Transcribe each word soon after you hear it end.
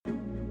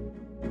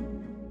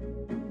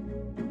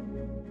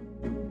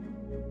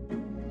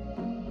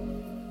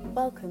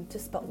Welcome to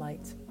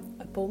Spotlight,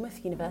 a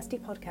Bournemouth University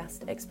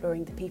podcast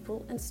exploring the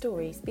people and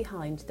stories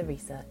behind the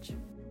research.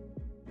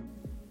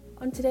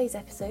 On today's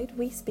episode,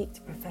 we speak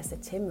to Professor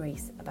Tim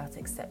Rees about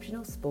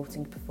exceptional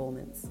sporting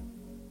performance.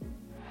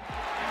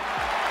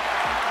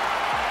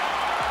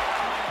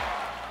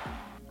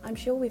 I'm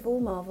sure we've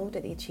all marvelled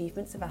at the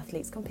achievements of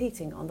athletes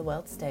competing on the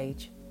world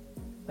stage,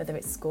 whether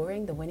it's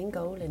scoring the winning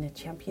goal in a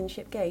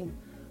championship game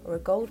or a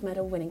gold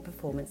medal winning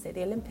performance at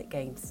the Olympic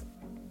Games.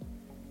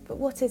 But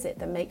what is it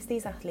that makes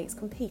these athletes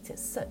compete at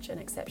such an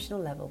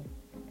exceptional level?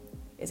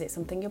 Is it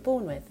something you're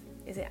born with?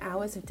 Is it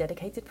hours of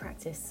dedicated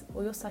practice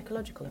or your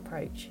psychological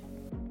approach?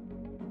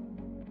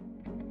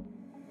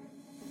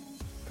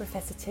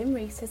 Professor Tim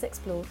Rees has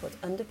explored what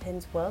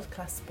underpins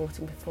world-class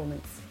sporting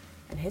performance,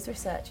 and his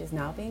research is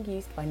now being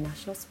used by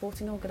national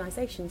sporting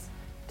organisations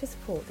to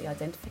support the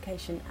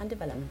identification and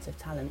development of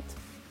talent.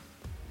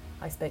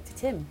 I spoke to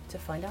Tim to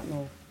find out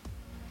more.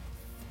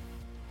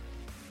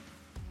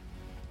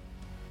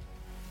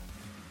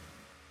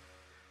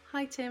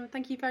 Hi Tim,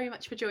 thank you very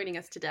much for joining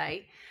us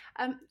today.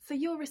 So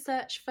your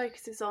research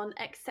focuses on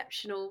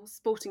exceptional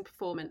sporting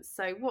performance.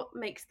 So what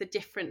makes the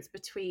difference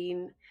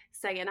between,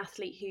 say, an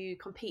athlete who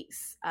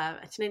competes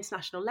at an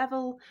international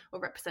level or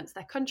represents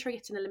their country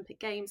at an Olympic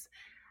Games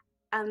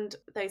and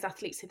those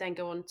athletes who then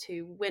go on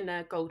to win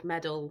a gold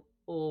medal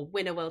or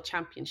win a world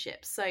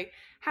championship? So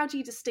how do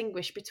you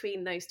distinguish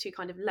between those two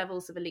kind of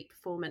levels of elite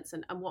performance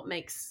and what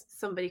makes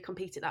somebody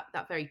compete at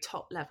that very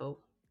top level?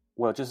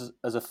 Well, just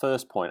as a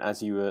first point,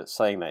 as you were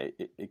saying that,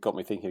 it got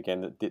me thinking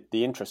again that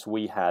the interest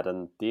we had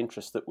and the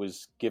interest that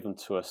was given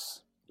to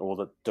us, or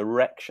the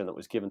direction that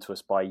was given to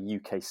us by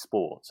UK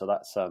Sport, so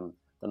that's the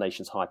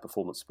nation's high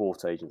performance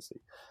sport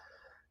agency,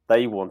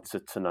 they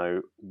wanted to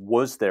know,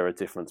 was there a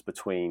difference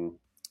between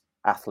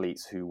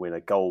athletes who win a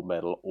gold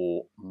medal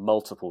or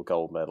multiple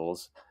gold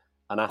medals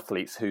and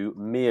athletes who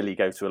merely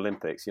go to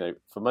Olympics? You know,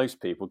 for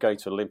most people, going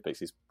to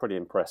Olympics is pretty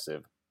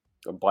impressive.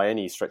 And by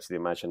any stretch of the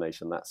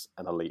imagination, that's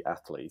an elite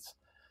athlete.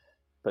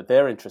 But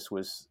their interest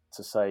was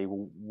to say,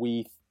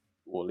 well,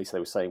 or at least they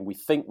were saying, we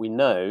think we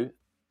know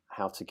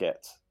how to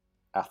get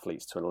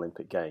athletes to an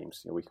Olympic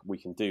Games. You know, we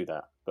can do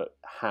that, but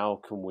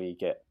how can we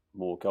get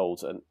more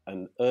golds?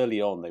 And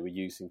early on, they were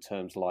using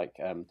terms like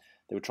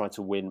they were trying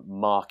to win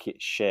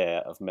market share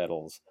of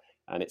medals,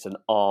 and it's an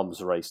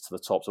arms race to the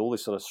top. So all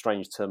this sort of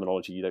strange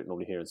terminology you don't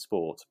normally hear in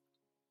sport.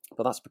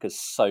 But that's because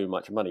so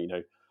much money,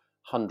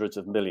 hundreds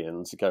of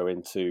millions go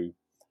into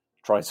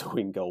trying to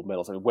win gold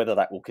medals. I mean, whether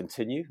that will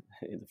continue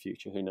in the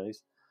future, who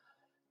knows?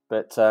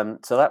 But so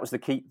that was the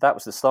key. That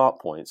was the start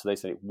point. So they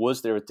said,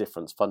 was there a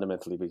difference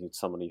fundamentally between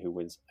somebody who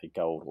wins a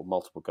gold or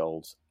multiple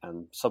golds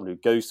and somebody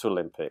who goes to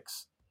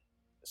Olympics,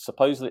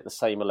 supposedly at the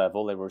same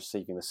level, they were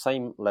receiving the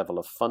same level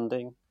of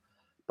funding,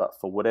 but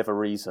for whatever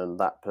reason,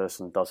 that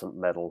person doesn't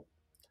medal,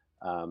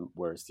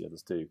 whereas the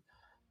others do.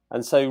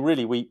 And so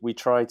really, we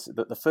tried.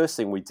 The first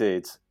thing we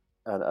did.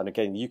 And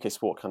again, UK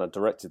Sport kind of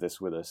directed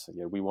this with us.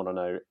 We want to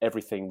know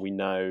everything we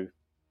know,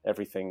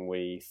 everything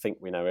we think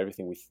we know,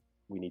 everything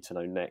we need to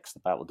know next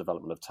about the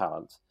development of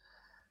talent.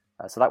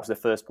 So that was the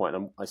first point.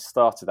 And I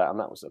started that, and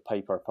that was a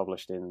paper I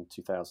published in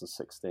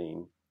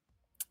 2016,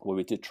 where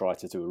we did try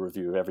to do a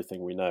review of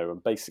everything we know.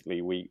 And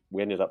basically, we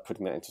ended up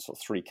putting that into sort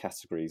of three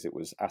categories. It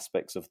was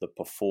aspects of the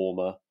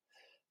performer,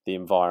 the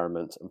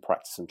environment, and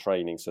practice and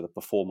training. So the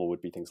performer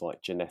would be things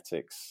like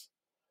genetics,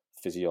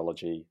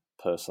 physiology,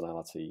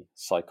 personality,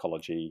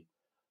 psychology,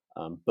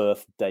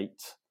 birth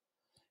date,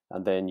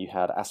 and then you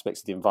had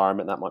aspects of the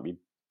environment. That might be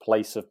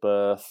place of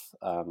birth,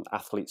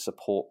 athlete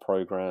support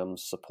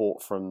programs,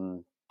 support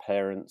from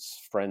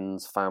parents,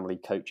 friends, family,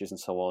 coaches, and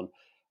so on,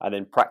 and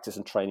then practice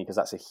and training, because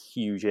that's a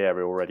huge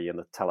area already in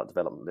the talent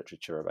development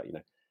literature about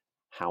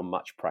how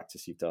much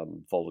practice you've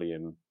done,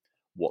 volume,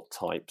 what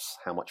types,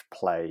 how much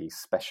play,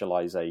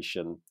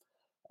 specialization,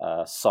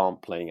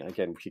 sampling.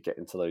 Again, we could get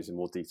into those in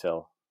more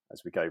detail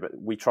as we go, but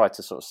we tried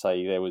to sort of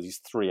say there were these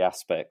three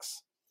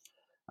aspects,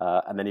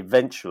 and then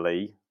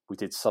eventually we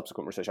did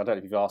subsequent research. I don't know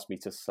if you've asked me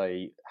to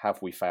say,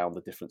 have we found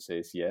the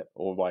differences yet,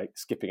 or am I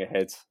skipping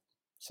ahead?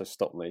 So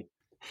stop me.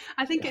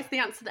 I think it's the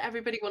answer that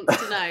everybody wants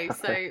to know.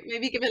 So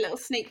maybe give a little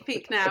sneak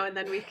peek now, and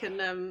then we can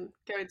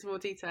go into more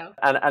detail.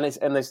 And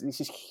this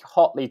is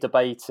hotly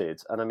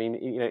debated. And I mean,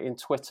 in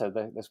Twitter,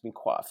 there's been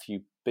quite a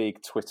few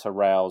big Twitter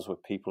rows where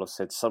people have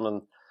said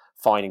some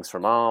findings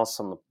from ours,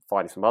 some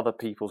findings from other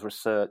people's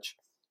research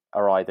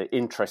are either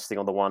interesting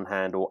on the one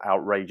hand or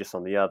outrageous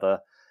on the other.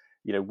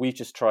 We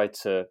just tried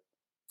to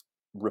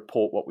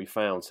report what we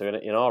found. So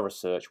in our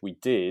research, we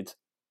did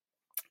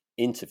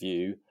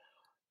interview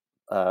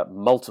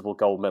multiple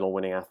gold medal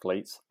winning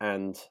athletes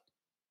and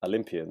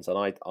Olympians, and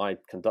I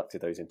conducted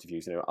those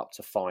interviews. Up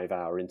to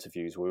 5-hour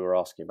interviews. We were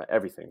asking about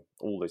everything,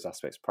 all those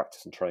aspects,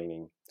 practice and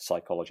training,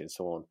 psychology, and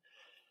so on.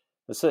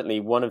 And certainly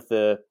one of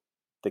the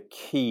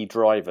key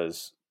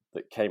drivers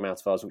that came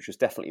out of ours, which was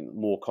definitely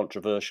more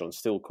controversial and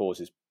still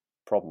causes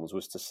problems,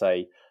 was to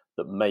say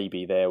that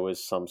maybe there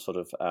was some sort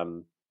of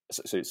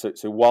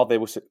so while there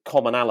were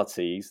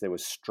commonalities, there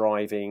was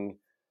striving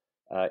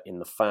in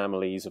the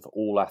families of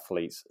all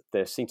athletes,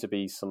 there seemed to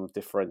be some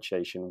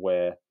differentiation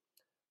where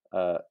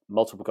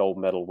multiple gold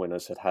medal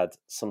winners had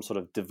some sort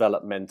of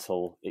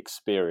developmental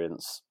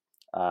experience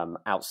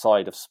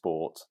outside of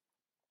sport,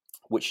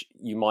 which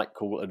you might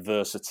call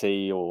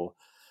adversity or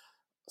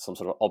some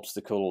sort of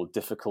obstacle or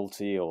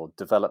difficulty or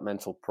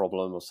developmental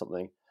problem or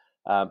something,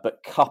 but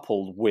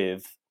coupled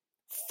with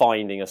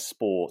finding a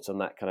sport and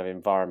that kind of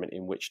environment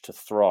in which to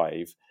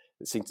thrive.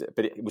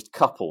 But it was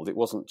coupled. It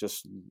wasn't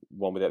just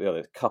one without the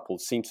other.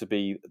 Coupled seemed to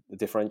be the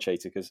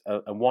differentiator. Because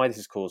and why this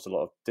has caused a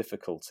lot of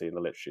difficulty in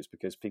the literature is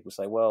because people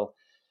say, well,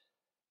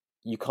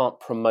 you can't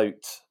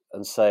promote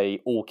and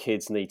say all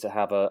kids need to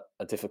have a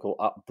difficult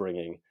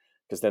upbringing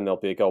because then there'll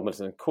be a gold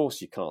medalist. And of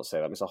course you can't say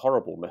that. It's a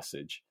horrible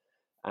message.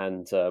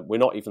 And we're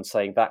not even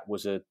saying that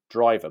was a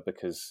driver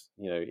because,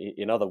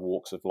 in other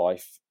walks of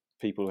life,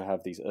 people who have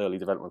these early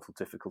developmental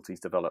difficulties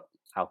develop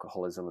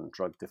alcoholism and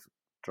drug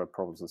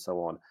problems and so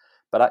on.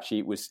 But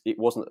actually, it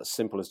wasn't as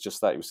simple as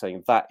just that. It was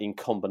saying that in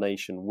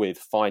combination with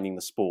finding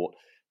the sport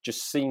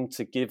just seemed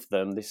to give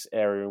them this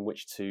area in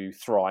which to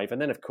thrive.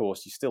 And then, of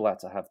course, you still had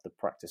to have the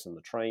practice and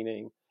the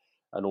training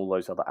and all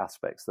those other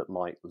aspects that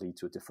might lead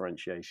to a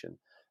differentiation.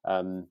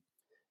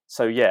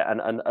 So, yeah,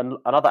 and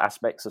other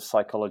aspects of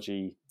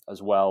psychology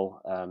as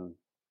well,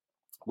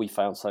 we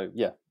found. So,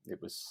 yeah,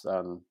 it was...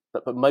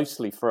 But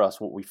mostly for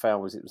us, what we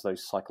found was it was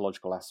those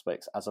psychological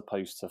aspects as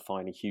opposed to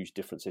finding huge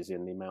differences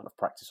in the amount of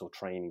practice or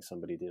training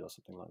somebody did or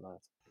something like that.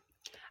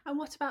 And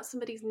what about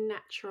somebody's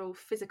natural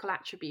physical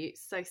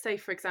attributes? So say,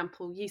 for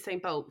example,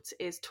 Usain Bolt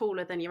is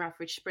taller than your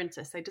average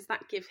sprinter. So does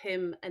that give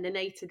him an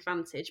innate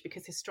advantage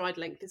because his stride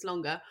length is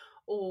longer?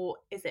 Or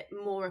is it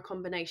more a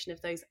combination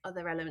of those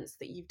other elements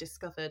that you've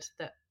discovered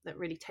that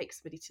really take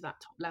somebody to that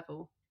top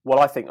level? Well,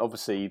 I think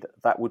obviously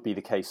that would be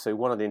the case. So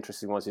one of the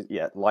interesting ones is,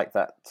 like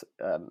that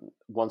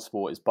one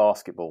sport is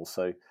basketball.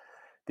 So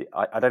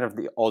I don't have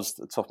the odds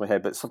at the top of my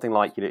head, but something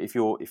like, if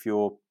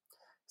you're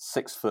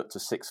 6 foot to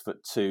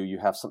 6'2", you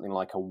have something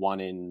like a 1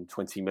 in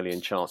 20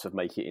 million chance of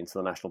making it into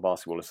the National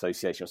Basketball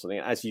Association or something.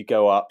 As you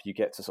go up, you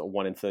get to sort of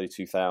 1 in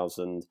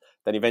 32,000.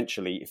 Then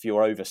eventually, if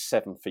you're over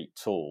 7 feet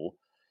tall,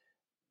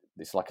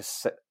 it's like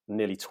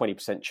nearly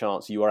 20%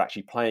 chance you are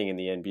actually playing in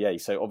the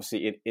NBA. So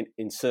obviously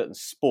in certain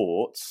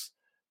sports,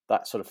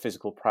 that sort of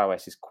physical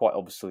prowess is quite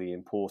obviously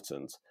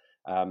important.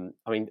 I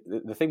mean,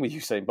 the thing with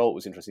Usain Bolt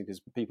was interesting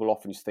because people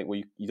often just think, well,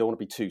 you don't want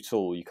to be too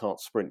tall. You can't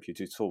sprint if you're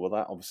too tall. Well,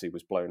 that obviously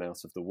was blown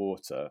out of the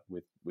water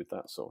with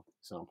that sort of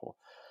example.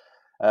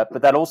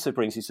 But that also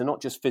brings you to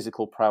not just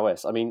physical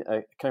prowess. I mean,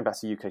 coming back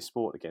to UK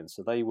sport again,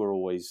 so they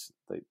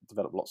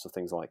developed lots of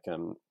things like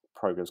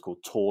programs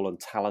called Tall and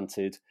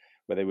Talented,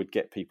 where they would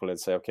get people and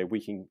say, okay,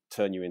 we can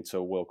turn you into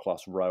a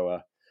world-class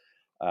rower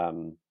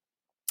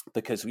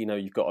because,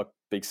 you've got a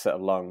big set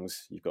of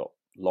lungs, you've got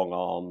long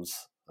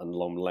arms and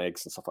long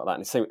legs and stuff like that.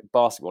 And the same with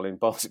basketball. In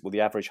basketball,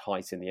 the average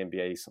height in the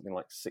NBA is something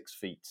like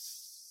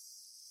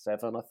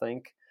 6'7", I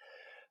think.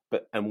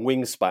 And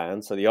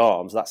wingspan, so the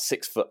arms, that's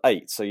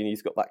 6'8". So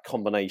you've got that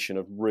combination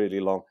of really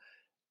long.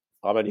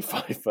 I'm only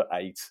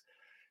 5'8".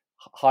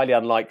 Highly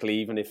unlikely,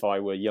 even if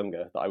I were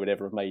younger, that I would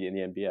ever have made it in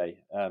the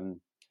NBA.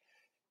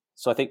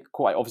 So I think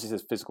quite obviously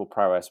there's physical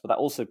prowess, but that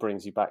also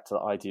brings you back to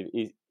the idea of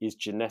is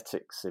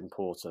genetics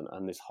important,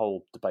 and this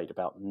whole debate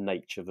about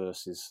nature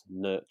versus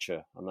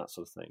nurture and that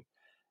sort of thing.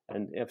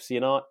 And obviously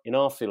in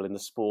our field, in the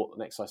sport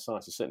and exercise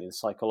sciences, certainly in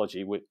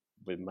psychology, we're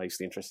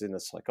mostly interested in the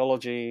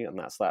psychology, and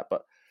that's that.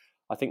 But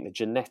I think the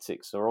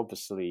genetics are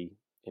obviously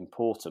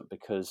important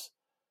because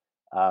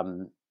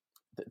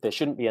there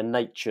shouldn't be a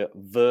nature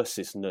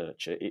versus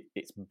nurture.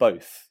 It's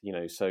both,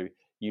 so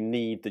you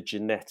need the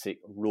genetic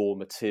raw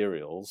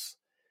materials.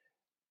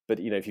 But,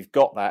 if you've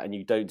got that and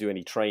you don't do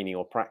any training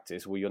or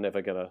practice, well, you're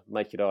never going to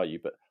make it, are you?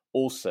 But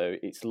also,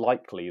 it's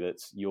likely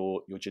that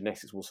your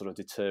genetics will sort of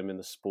determine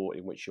the sport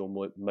in which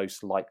you're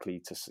most likely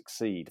to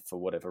succeed for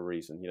whatever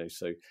reason.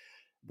 So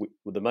at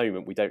the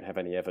moment, we don't have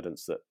any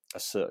evidence that a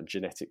certain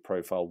genetic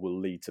profile will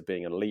lead to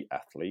being an elite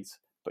athlete,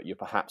 but you're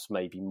perhaps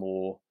maybe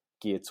more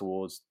geared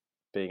towards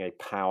being a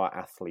power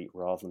athlete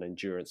rather than an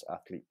endurance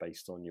athlete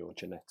based on your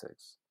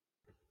genetics.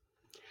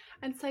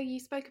 And so you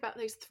spoke about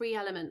those 3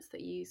 elements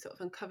that you sort of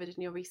uncovered in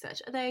your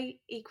research. Are they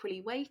equally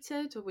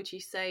weighted, or would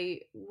you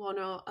say one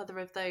or other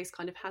of those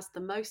kind of has the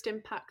most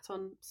impact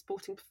on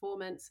sporting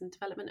performance and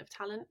development of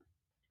talent?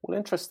 Well,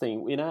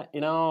 interesting.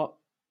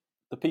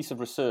 The piece of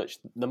research,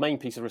 the main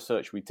piece of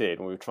research we did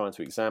when we were trying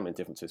to examine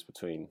differences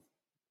between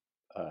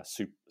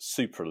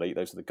super elite,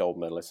 those are the gold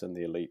medalists, and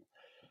the elite.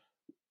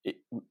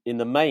 In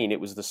the main, it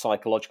was the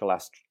psychological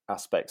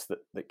aspects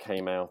that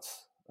came out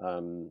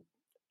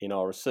in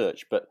our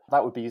research, but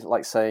that would be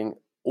like saying,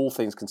 all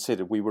things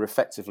considered, we were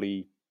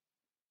effectively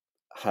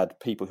had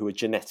people who were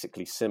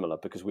genetically similar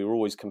because we were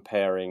always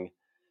comparing,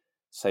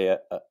 say,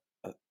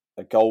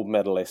 a gold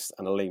medalist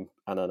and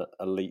an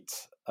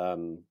elite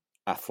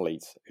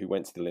athlete who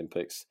went to the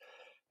Olympics,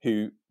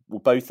 who were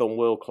both on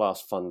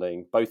world-class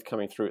funding, both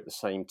coming through at the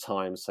same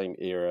time, same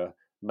era,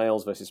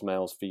 males versus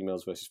males,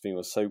 females versus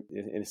females. So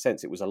in a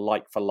sense, it was a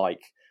like for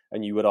like,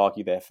 and you would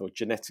argue, therefore,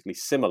 genetically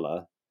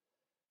similar,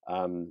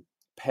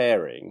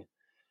 pairing,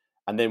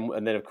 and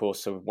then of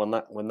course, so when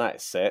that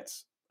is set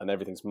and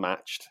everything's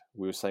matched,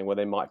 we were saying, well,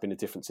 there might have been a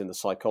difference in the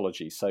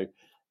psychology. So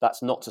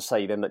that's not to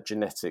say then that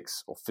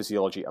genetics or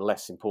physiology are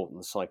less important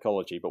than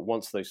psychology, but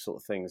once those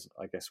sort of things,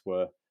 I guess,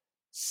 were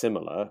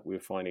similar, we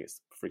were finding it's,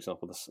 for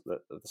example,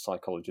 the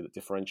psychology that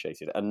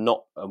differentiated, and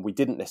we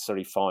didn't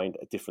necessarily find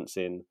a difference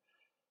in,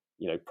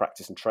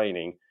 practice and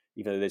training,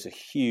 even though there's a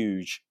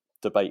huge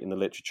debate in the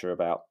literature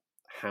about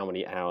how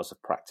many hours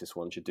of practice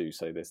one should do.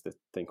 So there's the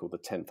thing called the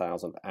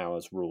 10,000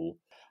 hours rule.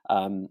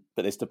 But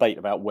there's debate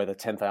about whether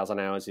 10,000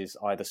 hours is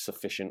either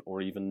sufficient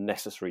or even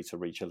necessary to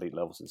reach elite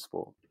levels in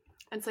sport.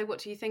 And so what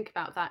do you think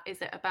about that?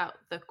 Is it about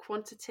the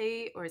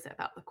quantity, or is it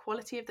about the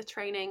quality of the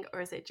training, or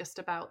is it just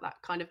about that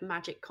kind of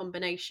magic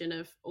combination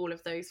of all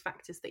of those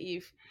factors that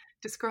you've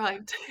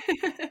described?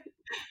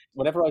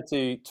 Whenever I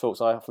do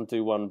talks, I often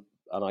do one,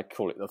 and I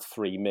call it the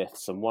 3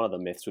 myths. And one of the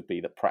myths would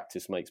be that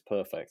practice makes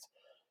perfect.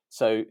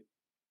 So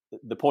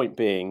the point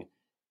being,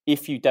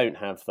 if you don't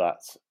have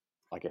that,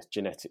 I guess,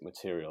 genetic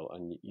material,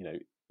 and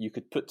you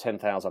could put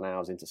 10,000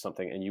 hours into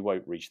something and you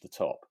won't reach the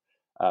top.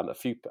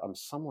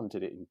 Someone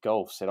did it in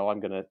golf, said, I'm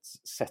going to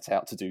set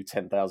out to do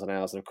 10,000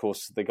 hours. And of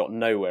course, they got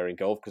nowhere in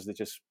golf because they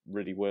just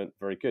really weren't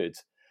very good.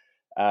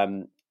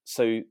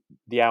 So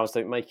the hours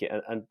don't make it.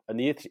 And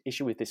the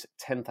issue with this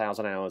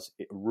 10,000 hours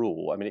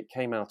rule, I mean, it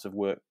came out of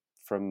work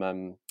from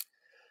a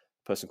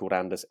person called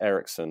Anders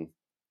Ericsson,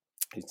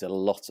 who's done a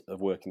lot of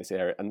work in this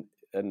area.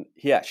 And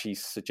he actually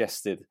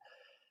suggested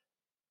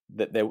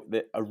that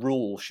a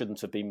rule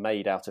shouldn't have been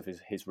made out of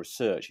his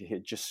research. He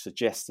had just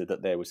suggested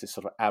that there was this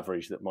sort of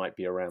average that might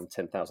be around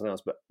 10,000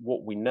 hours. But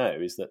what we know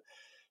is that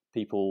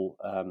people,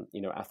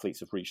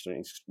 athletes have reached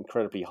an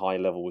incredibly high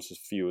level with as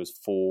few as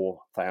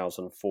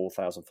 4,000,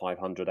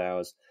 4,500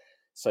 hours.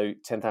 So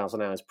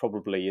 10,000 hours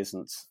probably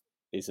isn't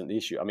the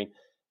issue. I mean,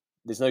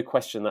 there's no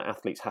question that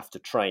athletes have to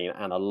train,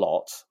 and a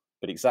lot,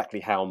 but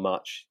exactly how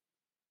much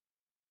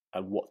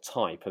and what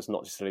type has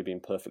not necessarily been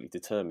perfectly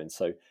determined.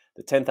 So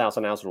the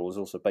 10,000 hours rule is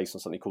also based on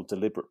something called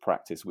deliberate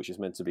practice, which is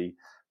meant to be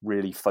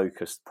really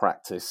focused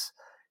practice,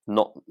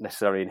 not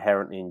necessarily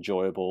inherently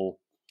enjoyable.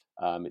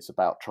 It's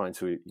about trying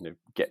to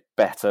get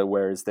better,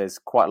 whereas there's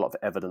quite a lot of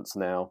evidence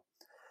now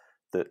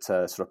that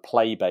sort of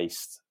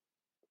play-based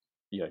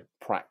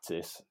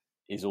practice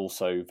is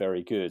also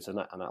very good, and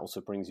that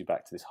also brings you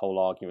back to this whole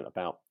argument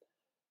about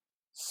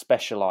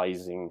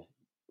specializing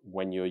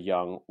when you're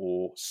young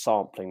or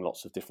sampling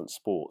lots of different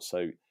sports.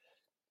 So,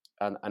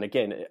 and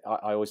again,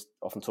 I always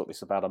often talk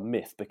this about a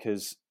myth,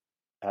 because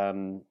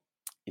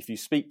if you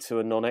speak to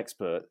a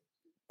non-expert,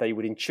 they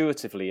would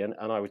intuitively, and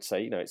I would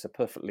say, it's a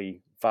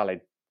perfectly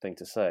valid thing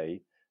to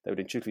say, they would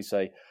intuitively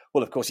say,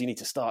 well, of course, you need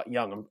to start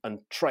young and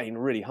train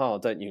really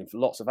hard, don't you, for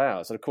lots of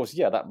hours. And of course,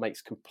 yeah, that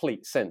makes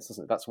complete sense,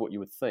 doesn't it? That's what you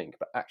would think.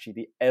 But actually,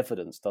 the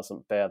evidence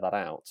doesn't bear that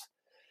out.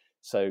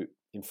 So,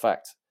 in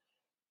fact,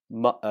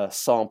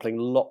 sampling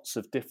lots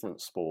of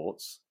different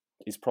sports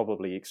is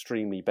probably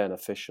extremely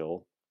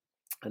beneficial.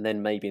 And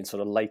then maybe in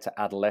sort of later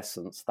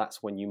adolescence,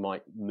 that's when you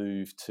might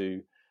move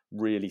to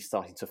really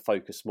starting to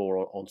focus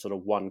more on sort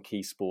of one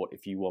key sport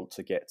if you want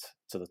to get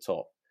to the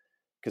top.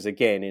 Because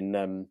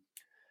again,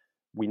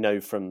 we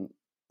know from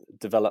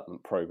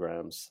development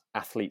programs,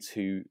 athletes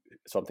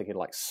so I'm thinking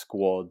like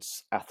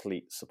squads,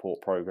 athlete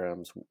support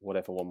programs,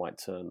 whatever one might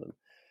term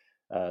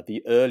them,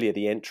 the earlier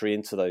the entry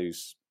into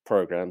those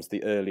programs,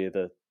 the earlier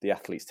the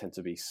athletes tend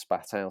to be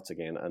spat out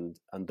again,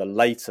 and the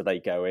later they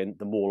go in,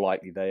 the more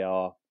likely they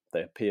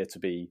appear to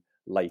be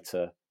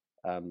later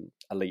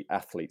elite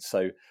athletes.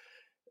 So,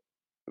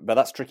 but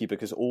that's tricky,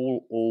 because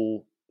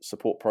all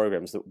support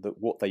programs, that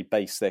what they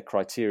base their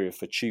criteria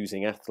for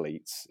choosing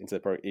athletes into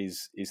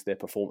is their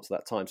performance at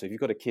that time. So if you've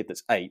got a kid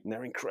that's 8 and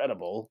they're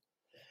incredible,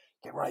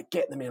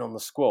 get them in on the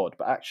squad.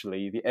 But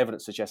actually, the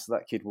evidence suggests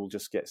that kid will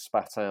just get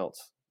spat out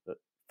at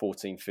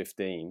 14,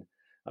 15.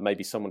 And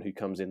maybe someone who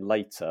comes in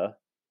later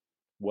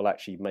will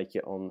actually make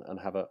it on and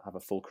have a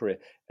full career.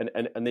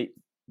 And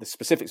the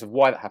specifics of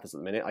why that happens at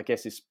the minute, I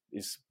guess,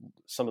 is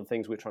some of the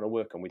things we're trying to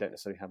work on. We don't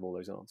necessarily have all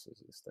those answers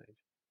at this stage.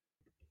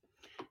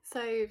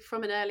 So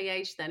from an early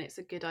age, then, it's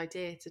a good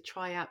idea to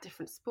try out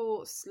different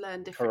sports,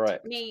 learn different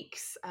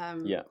techniques,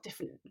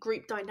 different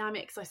group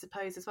dynamics, I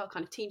suppose, as well,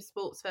 kind of team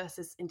sports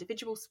versus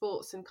individual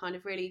sports, and kind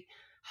of really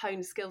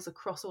hone skills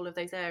across all of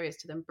those areas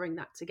to then bring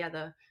that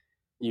together.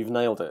 You've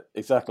nailed it.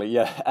 Exactly.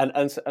 Yeah.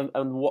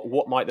 And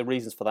what might the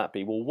reasons for that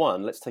be? Well,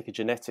 one, let's take a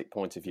genetic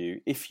point of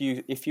view. If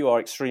you are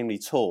extremely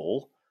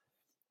tall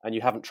and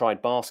you haven't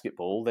tried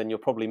basketball, then you're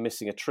probably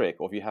missing a trick.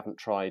 Or if you haven't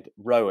tried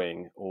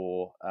rowing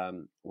or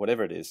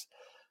whatever it is.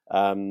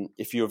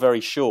 If you're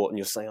very short and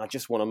you're saying, I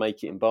just want to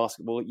make it in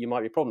basketball, you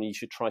might be a problem. You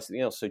should try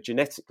something else. So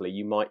genetically,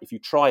 if you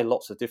try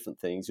lots of different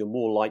things, you're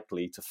more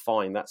likely to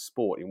find that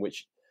sport in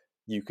which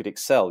you could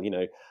excel.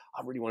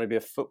 I really want to be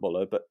a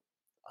footballer, but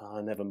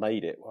I never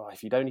made it. Well,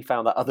 if you'd only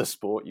found that other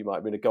sport, you might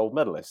have been a gold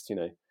medalist,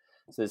 So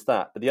there's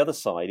that. But the other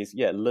side is,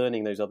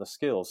 learning those other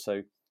skills.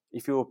 So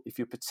if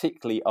you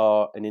particularly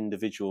are an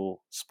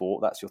individual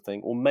sport, that's your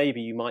thing, or maybe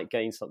you might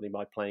gain something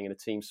by playing in a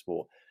team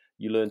sport.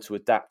 you learn to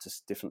adapt to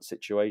different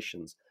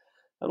situations.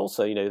 And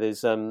also,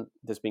 there's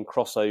been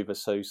crossover.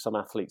 So some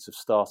athletes have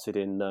started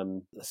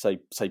in say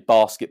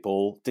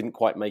basketball, didn't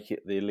quite make it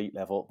at the elite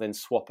level, then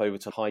swap over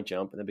to high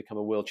jump and then become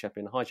a world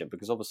champion in high jump,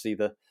 because obviously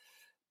the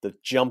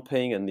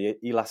jumping and the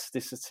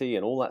elasticity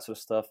and all that sort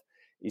of stuff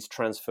is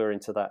transferring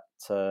to that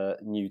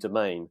new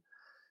domain.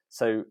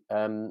 So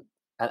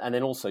and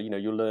then also,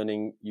 you're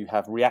learning, you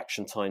have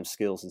reaction time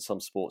skills in some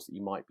sports that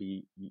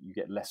you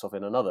get less of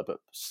in another, but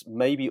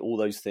maybe all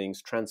those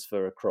things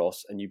transfer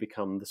across and you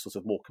become the sort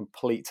of more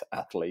complete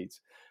athlete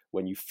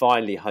when you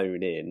finally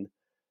hone in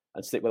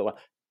and stick with it.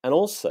 And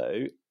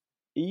also,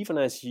 even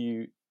as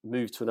you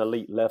move to an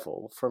elite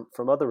level,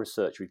 from other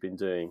research we've been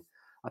doing,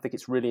 I think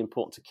it's really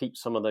important to keep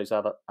some of those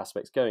other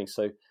aspects going.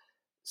 So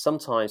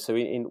sometimes,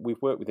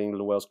 we've worked with the England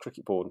and Wales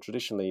Cricket Board, and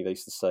traditionally they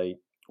used to say,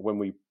 when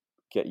we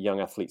get young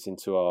athletes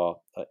into our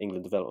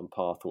England development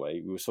pathway,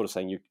 we were sort of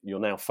saying, you're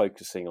now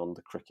focusing on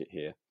the cricket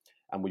here,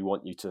 and we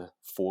want you to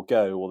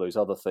forego all those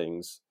other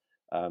things,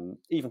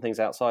 even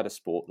things outside of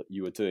sport that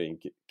you were doing,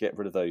 get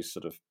rid of those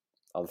sort of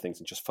other things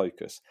and just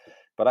focus.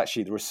 But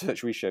actually the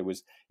research we showed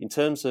was, in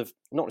terms of,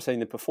 not saying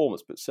the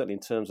performance, but certainly in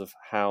terms of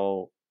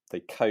how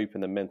they cope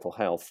in their mental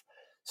health,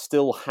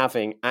 still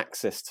having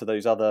access to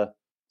those other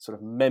sort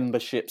of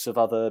memberships of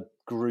other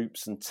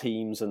groups and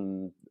teams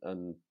and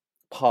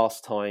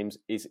pastimes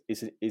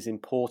is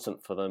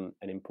important for them,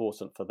 and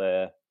important for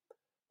their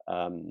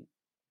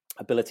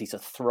ability to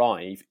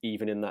thrive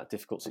even in that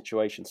difficult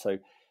situation. So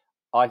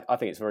I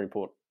think it's very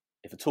important,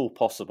 if at all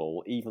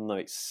possible, even though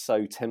it's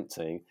so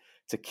tempting,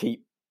 to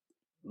keep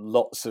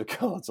lots of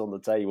cards on the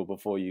table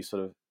before you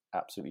sort of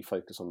absolutely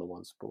focus on the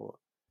one sport.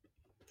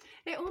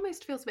 It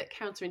almost feels a bit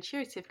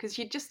counterintuitive, because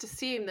you just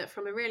assume that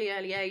from a really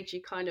early age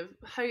you kind of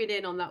hone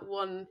in on that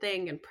one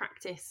thing and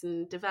practice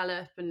and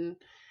develop,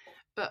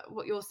 but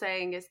what you're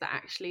saying is that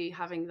actually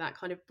having that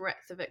kind of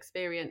breadth of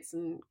experience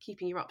and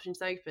keeping your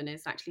options open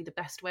is actually the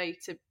best way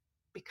to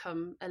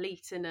become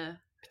elite in a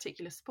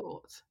particular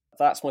sport.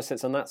 That's my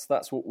sense, and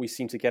that's what we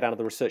seem to get out of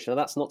the research. Now,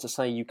 that's not to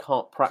say you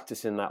can't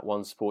practice in that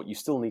one sport. You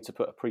still need to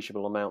put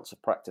appreciable amounts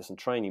of practice and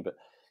training, but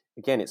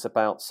again, it's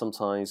about,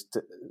 sometimes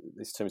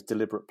this term is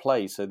deliberate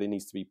play, so there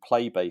needs to be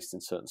play-based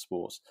in certain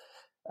sports.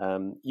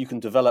 You can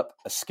develop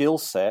a skill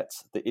set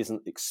that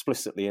isn't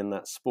explicitly in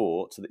that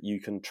sport, so that you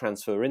can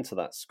transfer into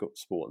that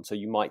sport, and so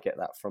you might get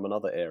that from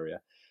another area.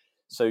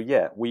 So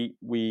yeah,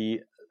 the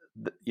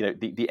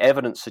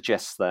evidence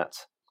suggests that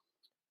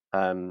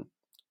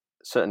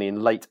certainly in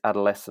late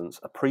adolescence,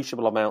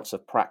 appreciable amounts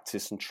of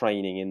practice and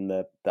training in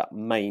that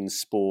main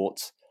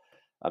sport,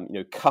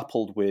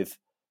 coupled with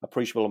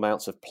appreciable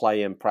amounts of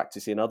play and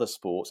practice in other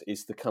sports,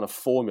 is the kind of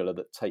formula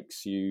that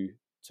takes you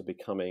to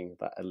becoming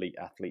that elite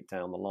athlete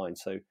down the line.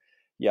 So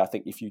yeah, I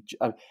think if you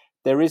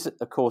there is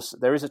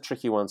a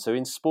tricky one. So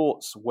in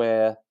sports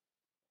where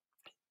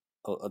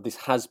there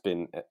has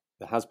been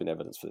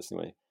evidence for this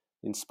anyway,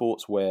 in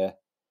sports where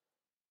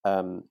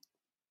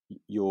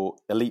your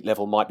elite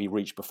level might be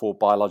reached before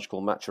biological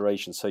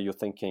maturation. So you're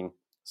thinking,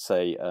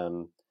 say,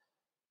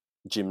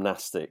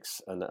 gymnastics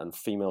and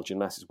female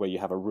gymnastics, where you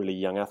have a really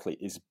young athlete,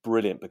 is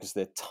brilliant because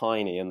they're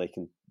tiny and they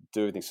can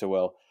do everything so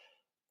well.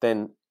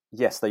 Then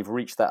yes, they've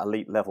reached that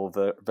elite level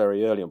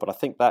very early on. But I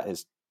think that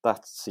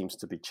seems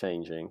to be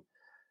changing.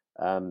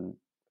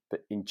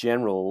 But in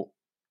general,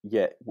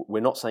 yeah,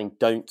 we're not saying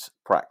don't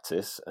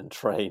practice and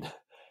train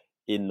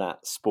in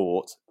that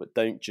sport, but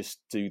don't just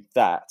do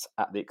that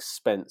at the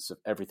expense of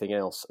everything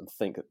else and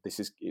think that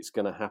it's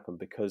going to happen.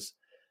 Because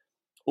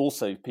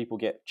also people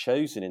get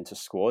chosen into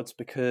squads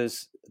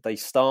because they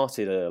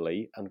started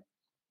early, and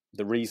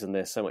the reason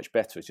they're so much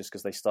better is just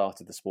because they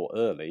started the sport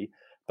early.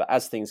 But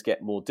as things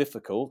get more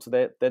difficult,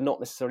 they're not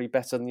necessarily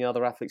better than the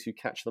other athletes who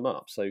catch them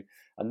up. So,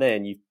 and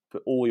then you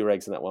put all your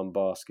eggs in that one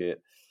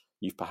basket.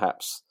 You've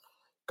perhaps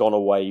gone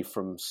away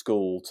from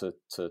school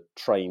to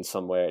train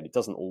somewhere, and it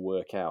doesn't all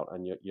work out,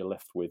 and you're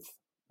left with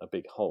a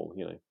big hole,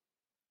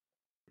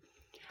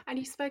 And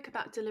you spoke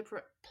about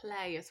deliberate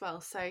play as well.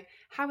 So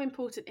how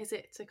important is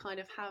it to kind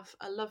of have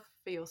a love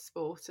for your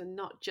sport and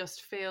not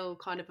just feel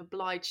kind of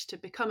obliged to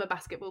become a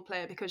basketball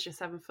player because you're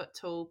 7 foot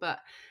tall, but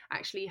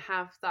actually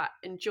have that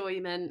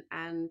enjoyment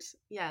and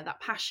that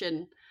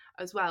passion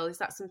as well? Is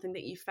that something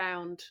that you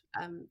found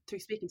through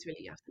speaking to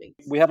elite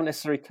athletes? We haven't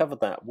necessarily covered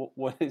that.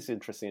 What is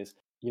interesting is,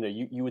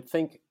 you would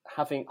think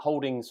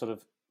holding sort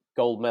of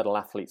gold medal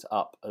athletes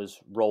up as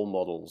role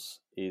models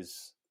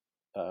is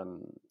a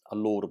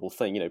laudable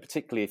thing,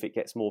 particularly if it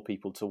gets more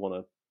people to want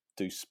to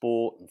do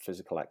sport and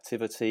physical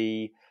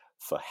activity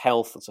for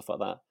health and stuff like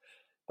that.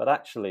 But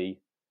actually,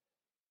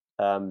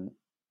 when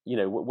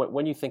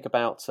you think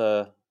about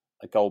a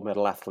gold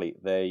medal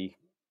athlete, they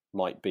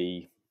might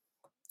be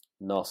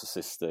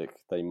narcissistic,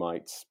 they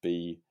might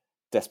be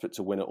desperate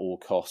to win at all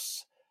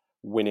costs.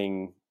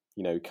 Winning,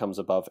 comes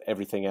above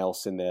everything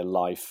else in their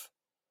life.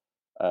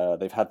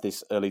 They've had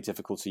this early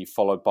difficulty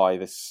followed by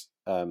this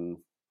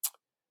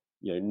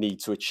need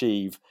to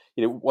achieve.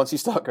 Once you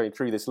start going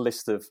through this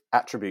list of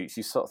attributes,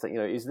 you sort of think,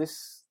 is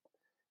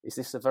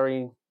this a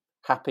very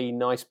happy,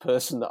 nice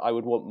person that I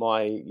would want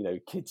my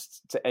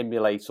kids to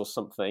emulate or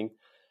something.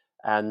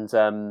 And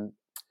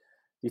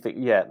you think,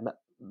 yeah,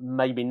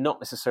 maybe not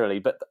necessarily,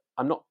 but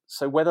I'm not.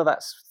 So whether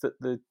that's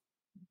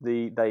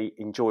they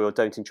enjoy or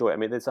don't enjoy it, I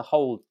mean, there's a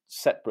whole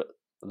separate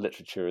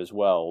literature as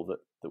well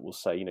that will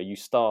say, you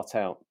start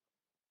out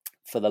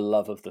for the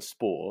love of the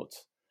sport,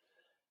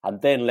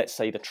 and then let's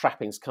say the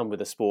trappings come with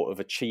the sport of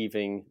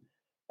achieving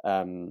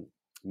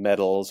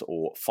medals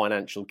or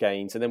financial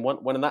gains, and then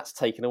when that's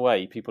taken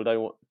away, people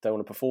don't want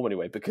to perform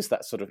anyway, because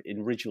that sort of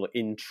original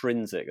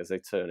intrinsic, as they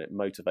term it,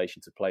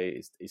 motivation to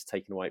play is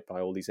taken away by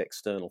all these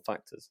external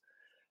factors.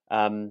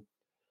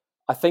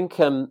 I think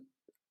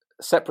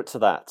separate to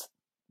that,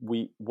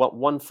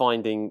 one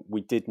finding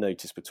we did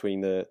notice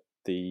between the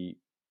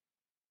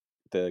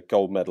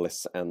gold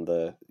medalists and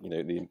the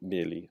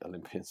merely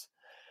Olympians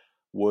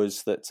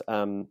was that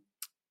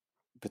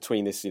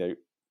between this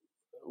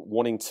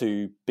wanting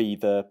to be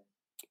the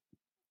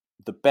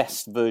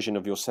best version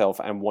of yourself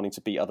and wanting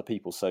to beat other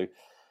people. So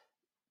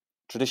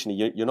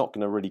traditionally, you're not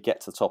going to really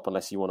get to the top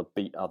unless you want to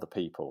beat other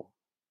people.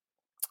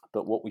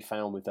 But what we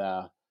found with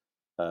our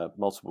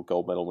multiple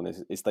gold medal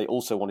winners is they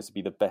also wanted to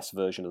be the best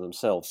version of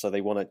themselves. So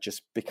they want to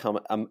just become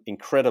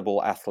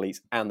incredible athletes,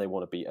 and they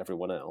want to beat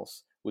everyone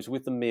else. Whereas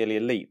with the merely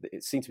elite,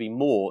 it seemed to be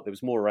there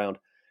was more around,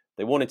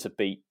 they wanted to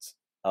beat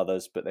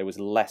others, but there was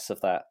less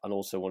of that, and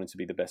also wanting to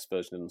be the best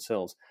version of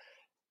themselves.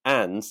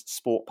 And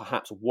sport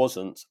perhaps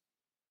wasn't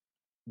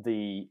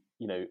the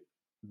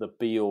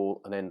be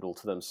all and end all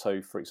to them.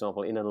 So for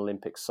example, in an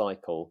Olympic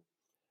cycle,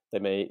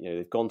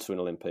 they've gone to an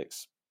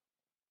Olympics,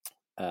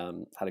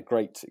 had a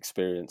great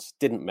experience,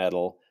 didn't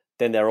medal,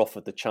 then they're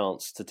offered the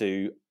chance to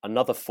do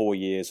another 4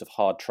 years of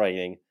hard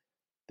training.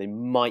 They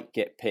might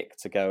get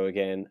picked to go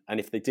again, and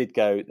if they did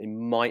go, they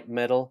might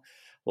medal.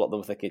 A lot of them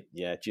were thinking,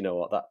 yeah, do you know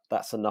what,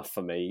 that's enough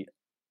for me,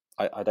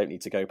 I don't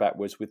need to go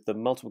backwards. With the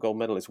multiple gold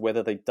medalists,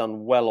 whether they've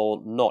done well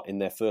or not in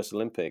their first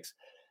Olympics,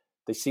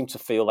 they seem to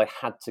feel they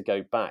had to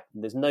go back.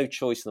 There's no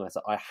choice in the matter.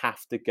 I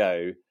have to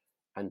go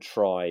and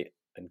try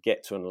and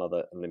get to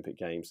another Olympic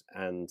Games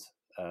and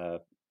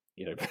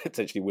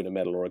potentially win a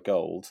medal or a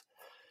gold.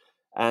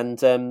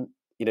 And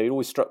it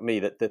always struck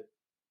me that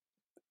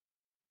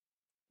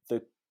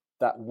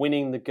that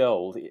winning the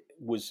gold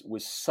was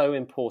so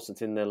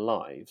important in their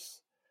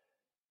lives,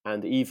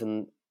 and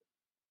even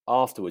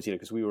afterwards,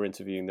 because we were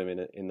interviewing them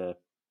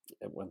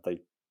when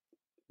they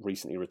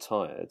recently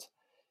retired,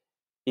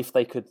 if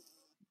they could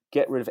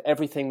get rid of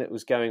everything that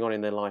was going on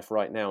in their life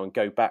right now and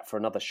go back for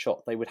another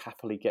shot, they would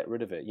happily get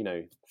rid of it.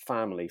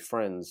 Family,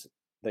 friends,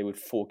 they would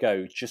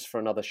forego just for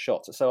another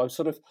shot. So I'm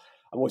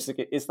always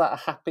thinking, is that a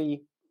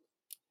happy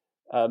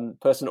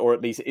person, or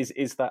at least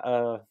is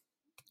that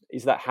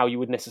how you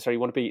would necessarily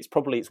want to be?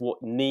 It's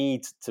what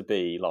needs to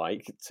be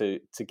like to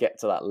get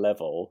to that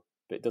level,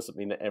 but it doesn't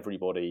mean that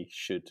everybody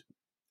should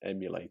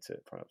emulate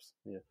it, perhaps.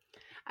 Yeah.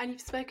 And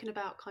you've spoken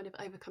about kind of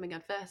overcoming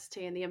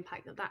adversity and the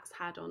impact that that's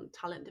had on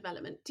talent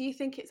development. Do you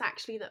think it's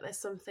actually that there's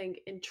something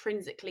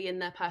intrinsically in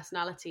their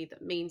personality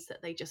that means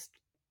that they just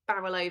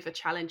barrel over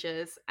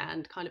challenges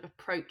and kind of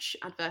approach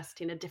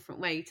adversity in a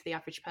different way to the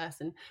average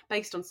person,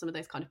 based on some of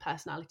those kind of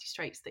personality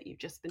traits that you've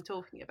just been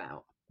talking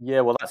about?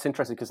 Yeah, well, that's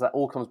interesting, because that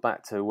all comes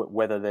back to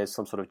whether there's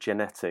some sort of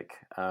genetic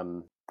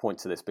point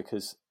to this,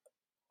 because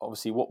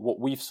obviously what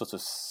we've sort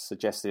of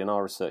suggested in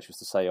our research was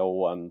to say,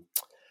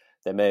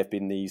 there may have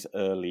been these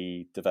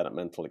early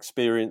developmental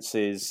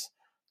experiences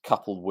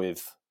coupled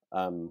with,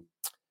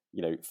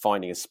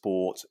 finding a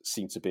sport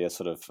seemed to be a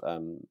sort of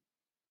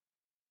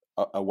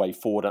a way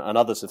forward. And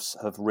others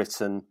have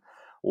written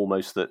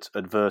almost that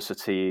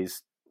adversity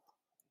is,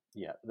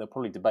 they'll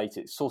probably debate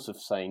it, sort of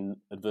saying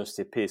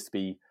adversity appears to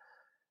be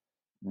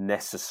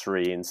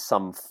necessary in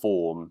some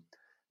form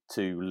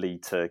to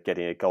lead to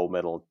getting a gold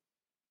medal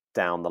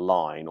down the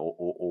line,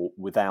 or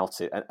without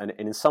it. And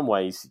in some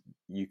ways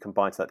you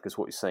combine to that, because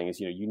what you're saying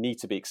is, you need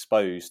to be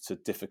exposed to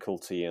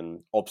difficulty and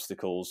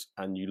obstacles,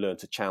 and you learn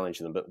to challenge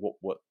them. But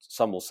what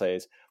some will say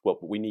is, well,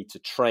 we need to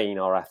train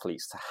our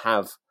athletes to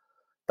have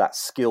that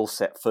skill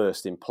set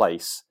first in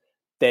place.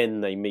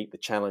 Then they meet the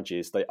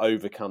challenges, they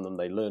overcome them,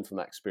 they learn from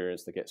that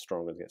experience, they get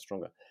stronger and get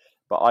stronger.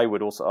 But I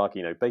would also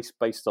argue,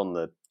 based on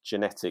the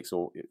genetics,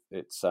 or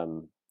it's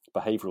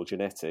behavioral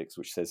genetics,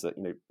 which says that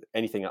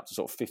anything up to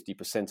sort of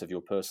 50% of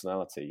your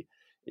personality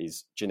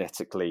is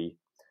genetically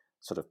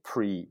sort of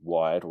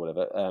pre-wired or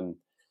whatever.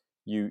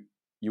 You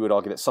would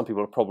argue that some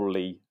people are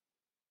probably,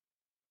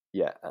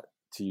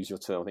 to use your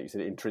term, I think you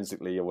said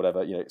intrinsically or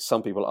whatever,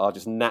 some people are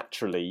just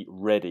naturally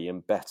ready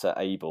and better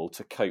able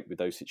to cope with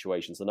those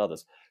situations than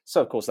others. So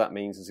of course that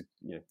means it's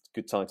a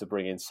good time to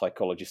bring in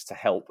psychologists to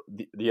help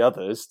the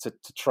others to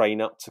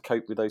train up to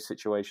cope with those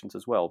situations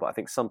as well. But I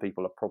think some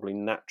people are probably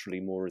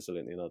naturally more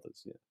resilient than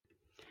others. Yeah.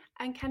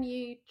 And can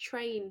you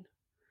train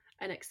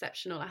an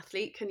exceptional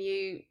athlete? Can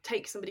you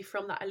take somebody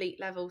from that elite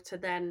level to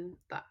then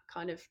that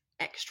kind of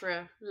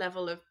extra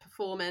level of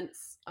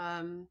performance?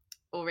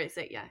 Or is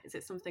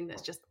it something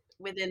that's just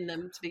within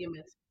them to begin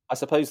with? I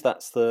suppose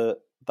that's the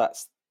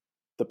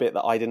bit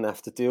that I didn't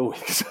have to deal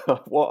with.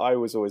 What I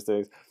was always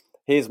doing is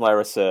here's my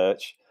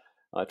research.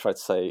 I try to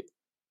say,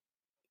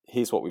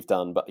 here's what we've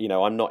done, but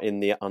I'm not in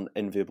the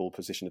unenviable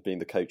position of being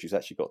the coach who's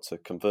actually got to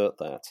convert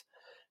that.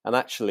 And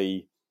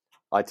actually,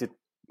 I did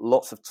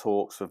lots of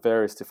talks for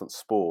various different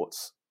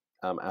sports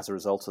as a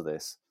result of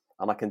this.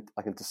 And I can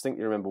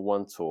distinctly remember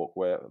one talk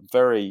where a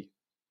very,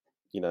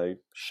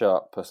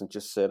 sharp person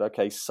just said,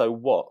 "Okay, so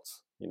what?"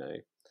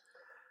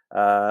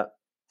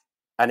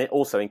 And it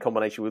also, in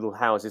combination with, well,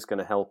 how is this going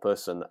to help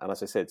us? And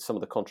as I said, some of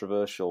the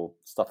controversial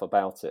stuff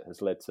about it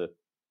has led to,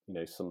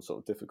 some sort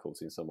of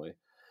difficulty in some way.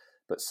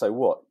 But so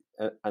what?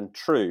 And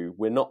true,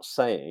 we're not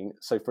saying.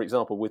 So, for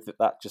example, with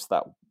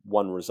that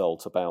one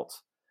result about,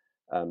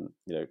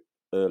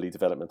 early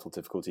developmental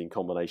difficulty in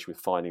combination with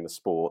finding the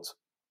sport,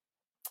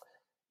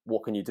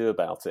 what can you do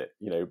about it?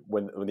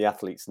 When the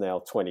athlete's now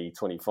 20,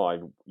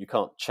 25, you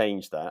can't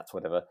change that,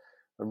 whatever.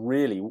 And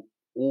really,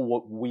 all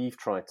what we've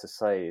tried to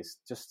say is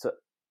just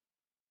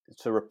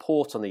to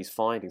report on these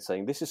findings,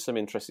 saying this is some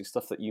interesting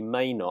stuff that you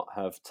may not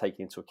have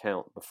taken into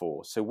account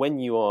before. So when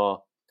you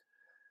are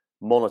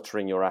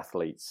monitoring your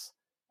athletes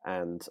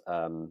and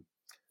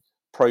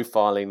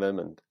profiling them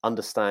and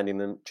understanding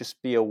them,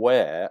 just be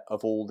aware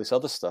of all this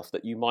other stuff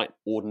that you might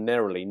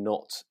ordinarily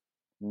not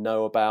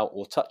know about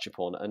or touch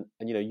upon. And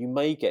you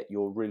may get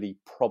your really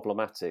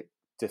problematic,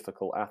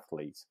 difficult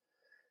athlete.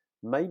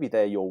 Maybe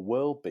they're your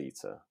world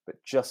beater,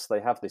 but just they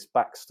have this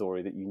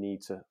backstory that you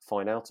need to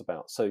find out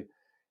about. So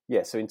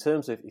so in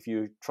terms of if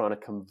you're trying to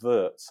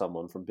convert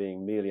someone from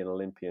being merely an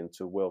Olympian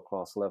to a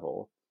world-class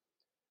level,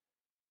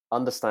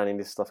 understanding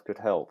this stuff could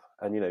help.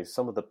 And,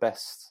 some of the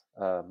best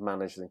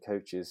managers and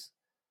coaches,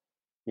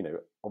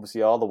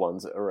 obviously are the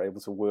ones that are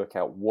able to work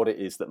out what it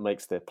is that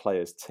makes their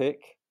players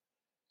tick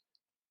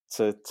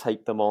to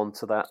take them on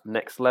to that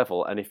next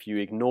level. And if you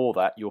ignore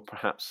that, you're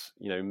perhaps,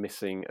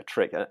 missing a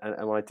trick.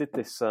 And when I did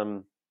this, I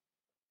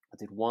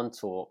did one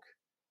talk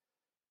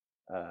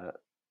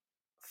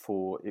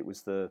it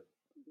was the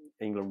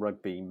England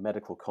Rugby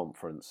Medical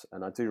Conference.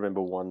 And I do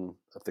remember one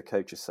of the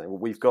coaches saying, well,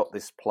 we've got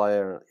this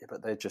player,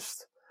 but they're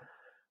just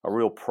a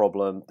real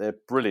problem. They're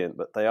brilliant,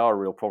 but they are a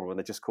real problem. And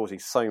they're just causing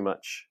so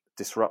much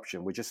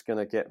disruption. We're just going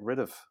to get rid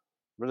of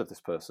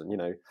this person,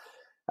 And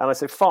I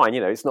said, fine,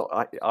 it's not,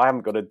 I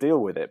haven't got to deal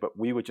with it, but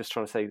we were just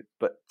trying to say,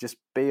 but just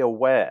be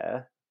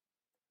aware,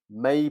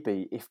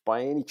 maybe if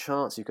by any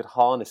chance you could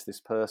harness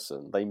this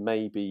person, they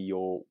may be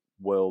your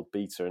world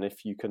beater. And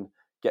if you can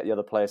get the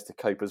other players to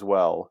cope as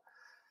well,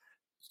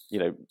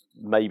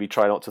 maybe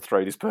try not to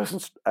throw this person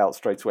out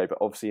straight away. But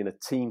obviously in a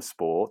team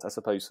sport, as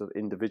opposed to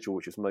individual,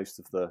 which is most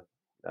of the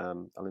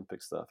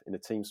Olympic stuff, in a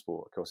team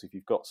sport, of course, if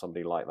you've got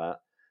somebody like that,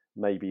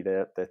 maybe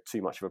they're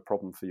too much of a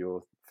problem for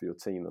your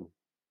team and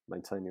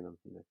maintaining them.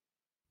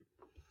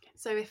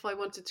 So if I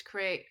wanted to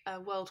create a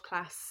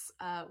world-class,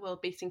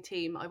 world-beating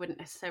team, I wouldn't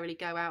necessarily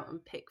go out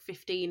and pick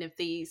 15 of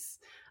these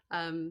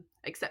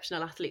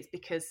exceptional athletes,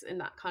 because in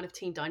that kind of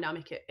team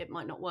dynamic, it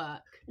might not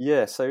work.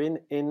 Yeah, so in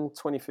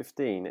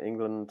 2015,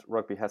 England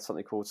Rugby had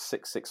something called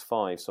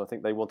 665. So I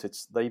think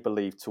they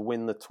believed to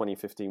win the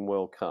 2015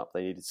 World Cup,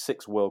 they needed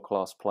 6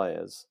 world-class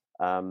players.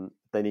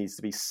 They needed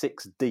to be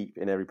 6 deep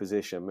in every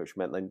position, which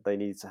meant they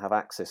needed to have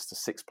access to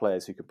 6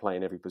 players who could play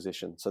in every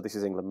position. So this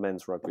is England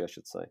men's rugby, I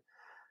should say.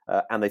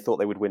 And they thought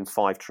they would win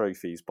 5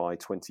 trophies by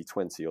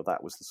 2020, or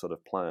that was the sort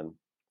of plan.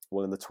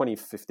 Well, in the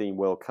 2015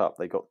 World Cup,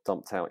 they got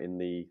dumped out in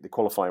the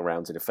qualifying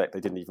rounds. In effect, they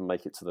didn't even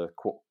make it to the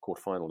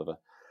quarterfinal ever.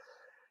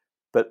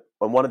 But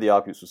one of the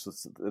arguments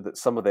was that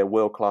some of their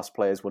world-class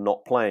players were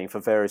not playing for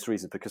various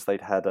reasons, because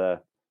they'd had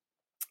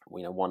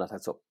one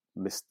had sort of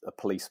missed a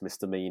police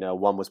misdemeanor,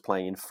 one was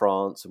playing in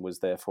France and was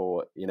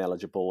therefore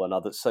ineligible, and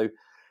others. So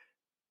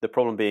the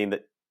problem being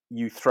that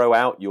you throw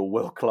out your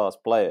world-class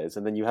players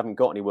and then you haven't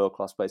got any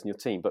world-class players in your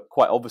team. But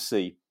quite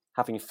obviously,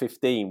 having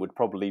 15 would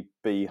probably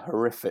be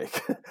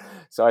horrific.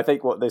 So I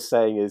think what they're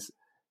saying is,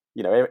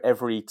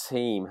 every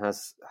team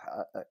has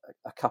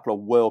a couple of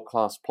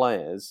world-class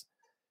players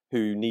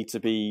who need to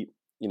be,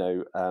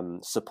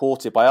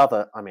 supported by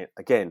other,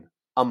 again,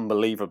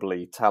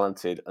 unbelievably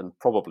talented, and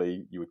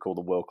probably you would call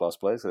them world-class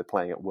players, so they're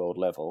playing at world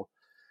level.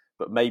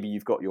 But maybe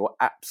you've got your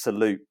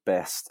absolute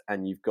best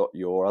and you've got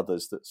your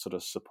others that sort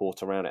of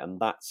support around it. And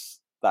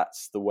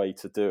that's the way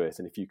to do it.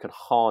 And if you can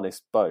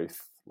harness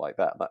both like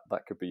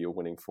that could be your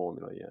winning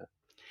formula, yeah.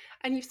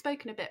 And you've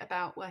spoken a bit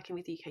about working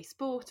with UK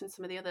sport and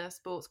some of the other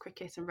sports,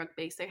 cricket and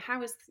rugby. So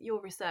how has your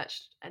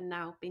research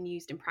now been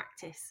used in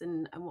practice,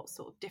 and what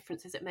sort of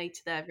difference has it made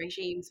to their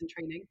regimes and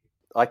training?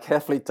 I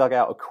carefully dug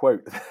out a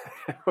quote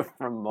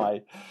from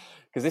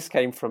because this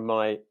came from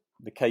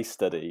the case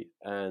study,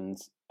 and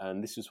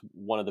this was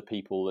one of the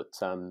people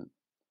that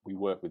we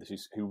work with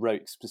who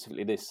wrote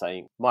specifically this,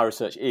 saying, my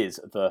research is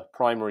the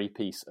primary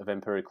piece of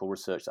empirical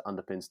research that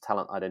underpins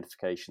talent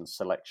identification,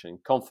 selection,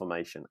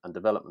 confirmation and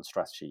development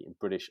strategy in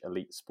British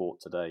elite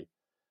sport today.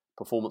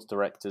 Performance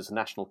directors,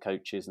 national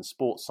coaches and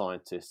sports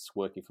scientists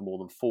working for more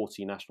than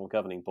 40 national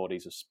governing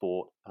bodies of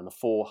sport and the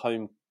 4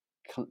 home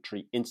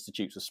country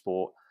institutes of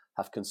sport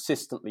have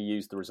consistently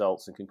used the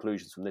results and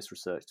conclusions from this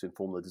research to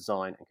inform the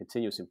design and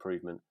continuous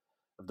improvement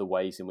of the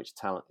ways in which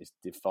talent is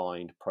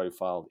defined,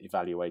 profiled,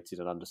 evaluated,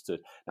 and understood.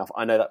 Now,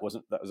 I know that was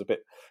a bit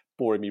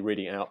boring me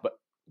reading it out, but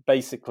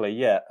basically,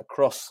 yeah,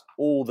 across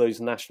all those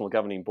national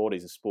governing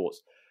bodies of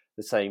sports,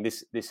 they're saying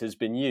this has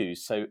been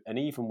used. So, and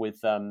even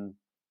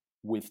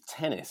with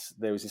tennis,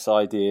 there was this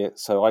idea.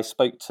 So I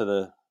spoke to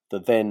the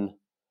then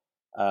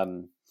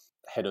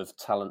head of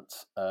talent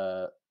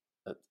at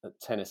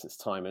tennis at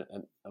the time,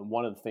 and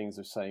one of the things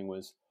they're saying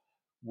was,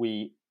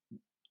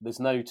 there's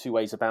no two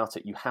ways about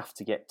it. You have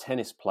to get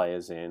tennis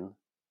players in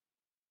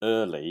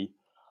early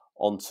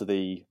onto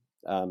the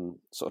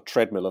sort of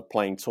treadmill of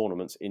playing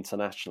tournaments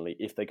internationally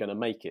if they're going to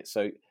make it.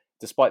 So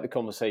despite the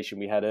conversation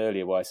we had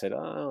earlier where I said,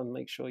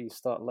 make sure you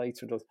start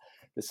later,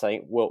 they're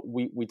saying, well,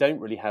 we don't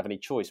really have any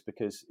choice,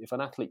 because if an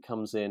athlete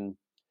comes in,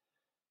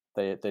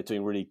 they're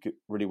doing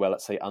really well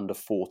at, say, under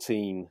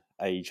 14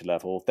 age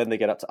level, then they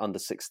get up to under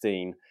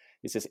 16.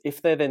 It says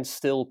if they're then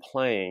still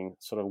playing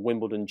sort of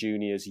Wimbledon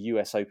Juniors,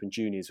 US Open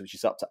Juniors, which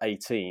is up to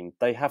 18,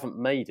 they haven't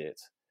made it.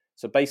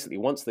 So basically,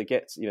 once they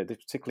get,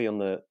 particularly on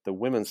the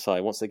women's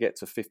side, once they get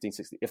to 15,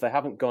 16, if they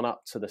haven't gone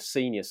up to the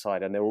senior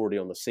side and they're already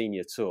on the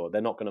senior tour, they're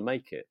not going to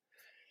make it.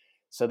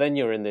 So then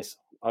you're in this,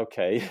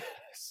 okay.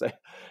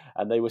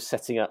 And they were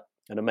setting up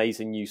an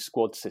amazing new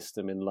squad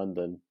system in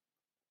London,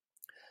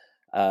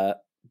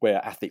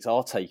 where athletes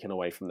are taken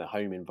away from their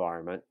home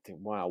environment. Think,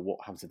 wow, what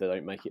happens if they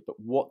don't make it? But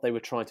what they were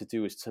trying to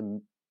do is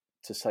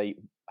to say,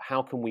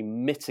 how can we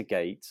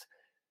mitigate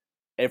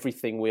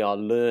everything we are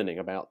learning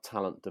about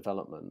talent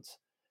development,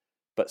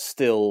 but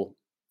still,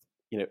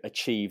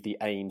 achieve the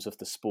aims of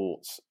the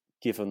sports,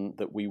 given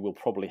that we will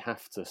probably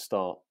have to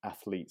start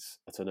athletes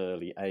at an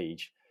early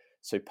age.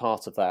 So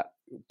part of that,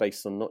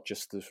 based on not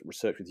just the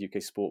research with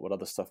UK Sport, but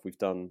other stuff we've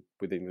done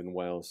with England and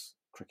Wales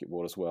Cricket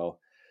Board as well,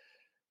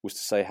 was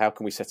to say, how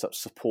can we set up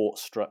support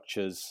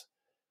structures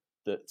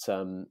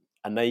that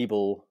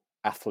enable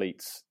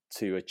athletes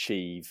to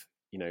achieve,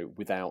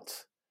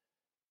 without,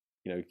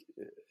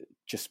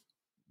 just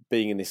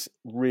being in this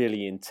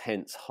really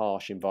intense,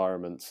 harsh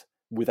environment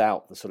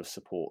without the sort of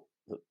support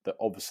that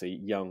obviously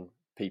young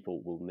people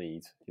will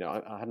need.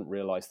 I hadn't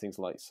realised things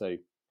like, so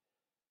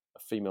a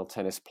female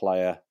tennis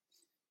player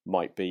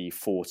might be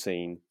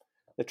 14.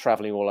 They're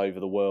travelling all over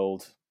the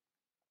world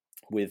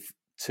with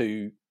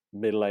two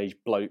middle-aged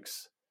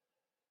blokes,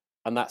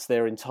 and that's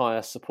their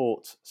entire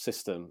support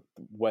system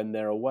when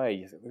they're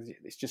away.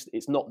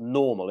 It's not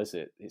normal, is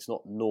it? It's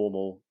not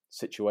normal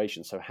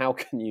situation. So how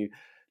can you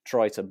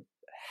try to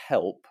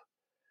help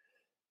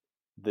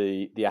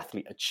the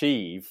athlete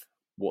achieve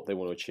what they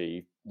want to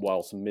achieve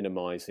whilst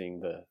minimising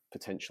the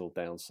potential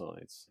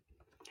downsides?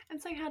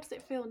 And so how does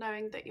it feel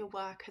knowing that your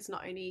work has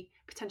not only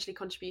potentially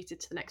contributed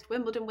to the next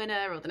Wimbledon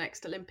winner or the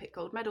next Olympic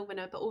gold medal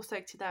winner, but also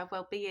to their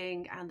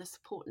well-being and the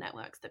support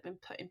networks that have been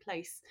put in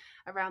place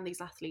around these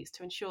athletes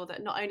to ensure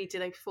that not only do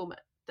they perform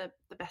at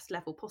the best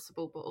level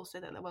possible, but also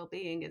that their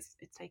well-being is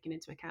taken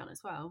into account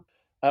as well?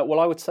 Well,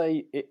 I would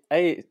say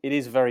it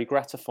is very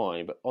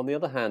gratifying, but on the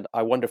other hand,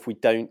 I wonder if we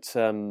don't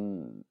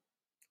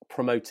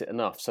promote it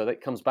enough. So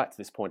that comes back to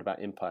this point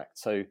about impact.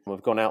 So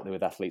I've gone out there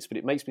with athletes, but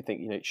it makes me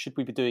think, should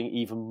we be doing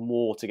even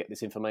more to get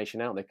this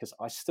information out there? Because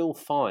I still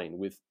find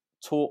with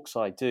talks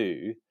I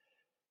do,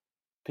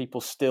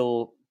 people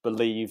still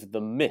believe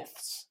the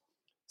myths.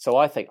 So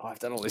I think, I've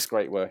done all this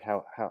great work,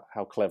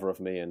 how clever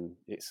of me, and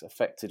it's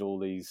affected all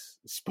these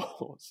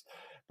sports.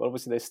 But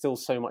obviously there's still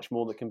so much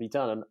more that can be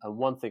done. And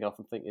one thing I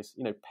often think is,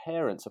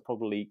 parents are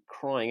probably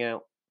crying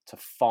out to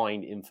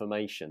find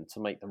information to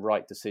make the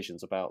right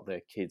decisions about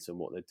their kids and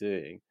what they're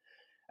doing.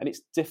 And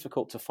it's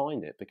difficult to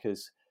find it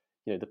because,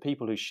 the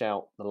people who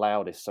shout the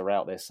loudest are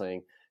out there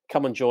saying,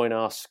 come and join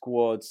our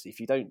squads. If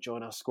you don't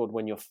join our squad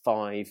when you're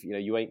 5,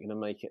 you ain't going to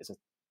make it as a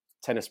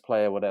tennis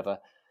player, whatever.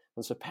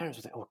 And so parents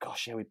would think, oh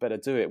gosh, yeah, we better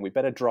do it. And we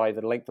better drive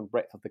the length and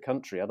breadth of the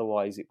country.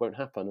 Otherwise it won't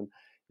happen. And,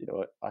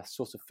 I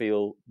sort of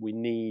feel we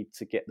need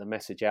to get the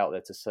message out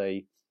there to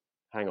say,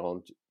 hang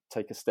on,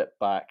 take a step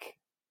back.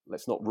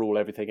 Let's not rule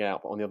everything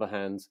out. But on the other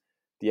hand,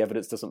 the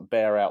evidence doesn't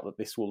bear out that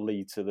this will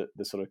lead to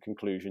the sort of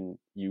conclusion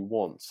you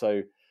want.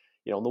 So,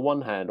 on the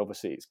one hand,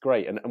 obviously it's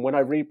great. And when I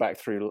read back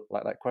through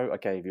like that quote I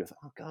gave you, I thought,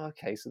 oh God,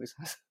 okay, so this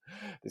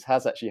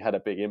has actually had a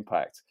big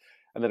impact.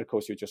 And then of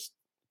course you're just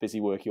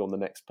busy working on the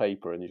next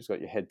paper and you just got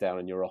your head down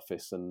in your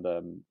office. And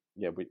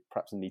we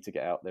perhaps need to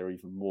get out there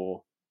even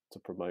more to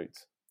promote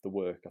the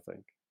work, I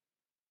think.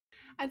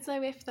 And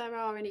so if there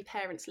are any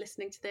parents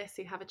listening to this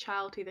who have a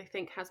child who they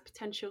think has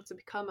potential to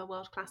become a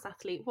world-class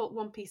athlete, what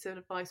one piece of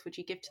advice would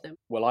you give to them?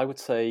 Well, I would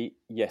say,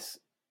 yes,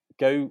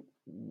 go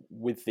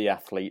with the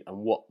athlete and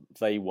what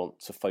they want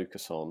to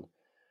focus on,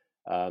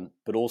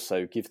 but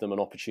also give them an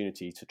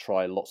opportunity to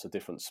try lots of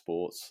different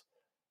sports.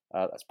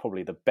 That's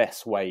probably the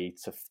best way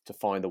to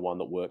find the one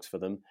that works for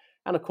them.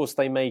 And of course,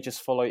 they may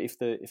just follow, if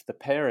the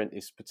parent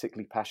is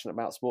particularly passionate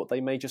about sport,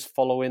 they may just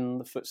follow in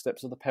the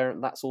footsteps of the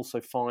parent. That's also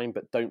fine,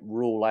 but don't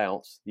rule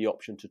out the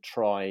option to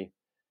try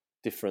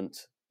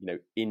different,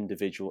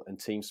 individual and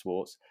team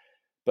sports.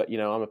 But,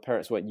 I'm a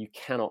parent where you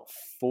cannot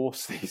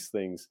force these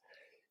things.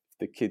 If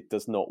the kid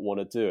does not want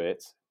to do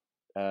it,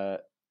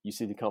 you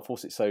simply can't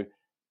force it. So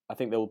I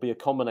think there will be a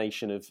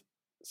combination of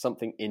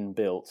something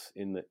inbuilt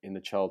in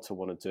the child to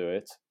want to do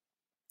it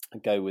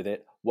and go with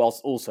it,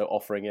 whilst also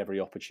offering every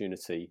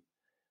opportunity,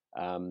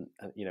 and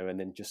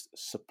then just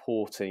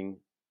supporting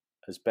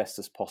as best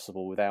as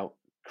possible without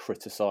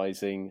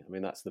criticizing. I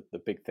mean, that's the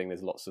big thing.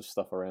 There's lots of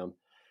stuff around.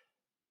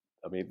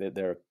 I mean,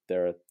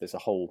 there's a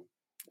whole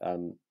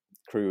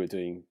crew who are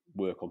doing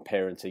work on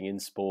parenting in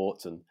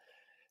sport and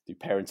do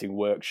parenting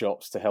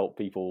workshops to help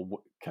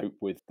people cope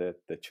with the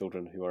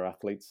children who are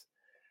athletes.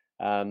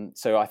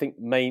 So I think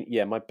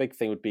my big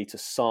thing would be to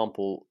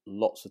sample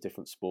lots of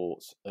different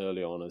sports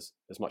early on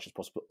as much as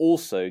possible.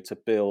 Also to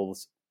build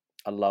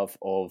a love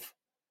of,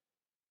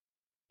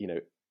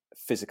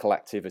 physical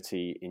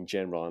activity in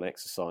general and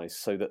exercise,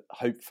 so that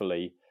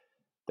hopefully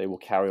they will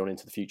carry on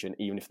into the future. And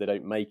even if they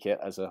don't make it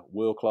as a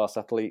world-class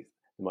athlete,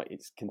 they might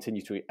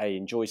continue to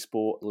enjoy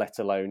sport, let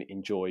alone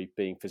enjoy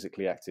being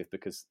physically active,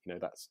 because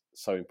that's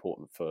so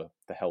important for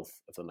the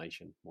health of the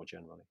nation more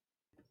generally.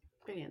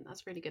 Brilliant.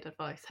 That's really good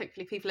advice.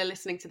 Hopefully people are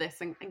listening to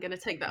this and going to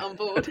take that on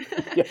board.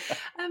 Yeah.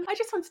 I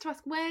just wanted to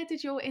ask, where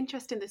did your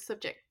interest in this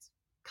subject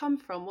come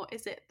from? What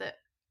is it that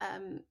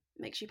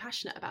makes you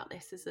passionate about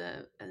this as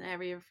an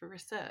area for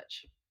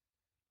research?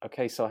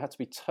 Okay, so I had to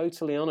be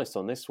totally honest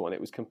on this one.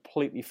 It was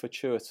completely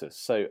fortuitous.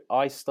 So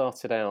I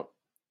started out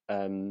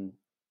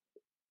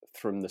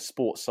from the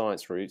sports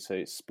science route, so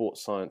it's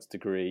sports science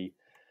degree,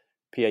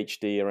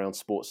 PhD around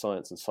sports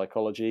science and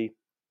psychology.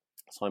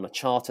 So I'm a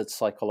chartered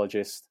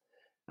psychologist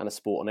and a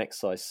sport and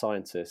exercise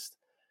scientist.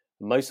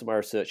 Most of my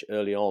research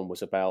early on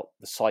was about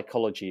the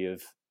psychology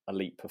of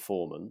elite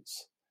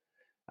performance.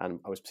 And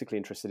I was particularly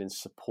interested in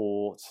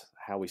support,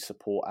 how we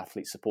support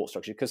athlete support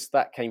structure, because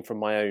that came from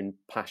my own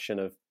passion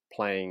of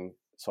playing.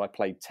 So I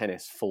played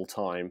tennis full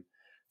time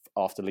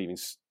after leaving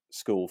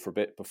school for a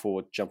bit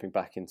before jumping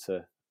back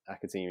into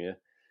academia,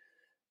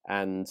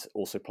 and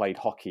also played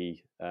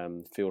hockey,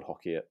 field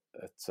hockey at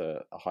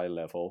a high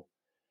level.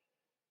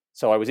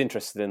 So I was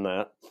interested in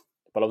that.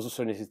 But I was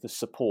also interested in the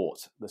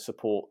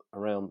support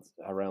around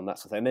that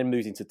sort of thing. And then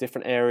moved into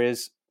different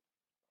areas.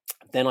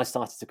 Then I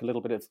started to look a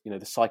little bit of,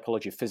 the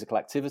psychology of physical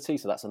activity.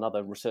 So that's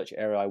another research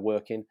area I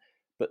work in.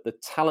 But the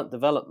talent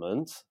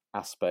development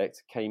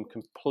aspect came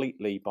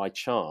completely by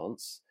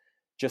chance,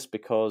 just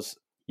because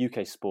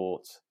UK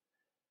Sport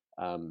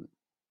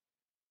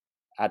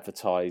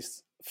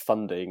advertised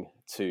funding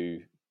to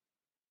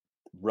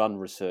run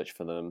research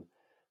for them.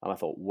 And I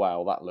thought,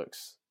 wow, that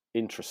looks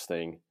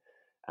interesting.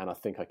 And I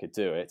think I could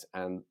do it.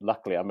 And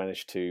luckily I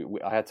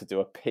had to do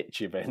a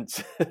pitch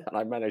event and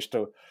I managed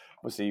to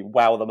obviously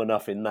wow them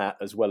enough in that,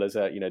 as well as,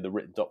 the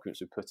written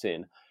documents we put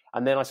in.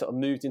 And then I sort of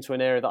moved into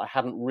an area that I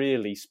hadn't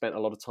really spent a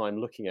lot of time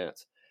looking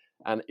at.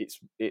 And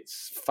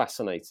it's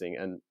fascinating.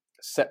 And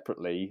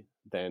separately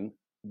then,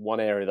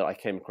 one area that I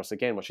came across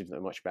again, which I didn't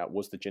know much about,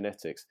 was the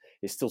genetics.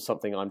 It's still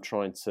something I'm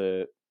trying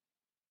to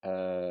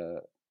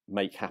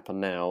make happen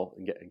now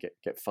and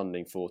get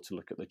funding for, to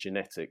look at the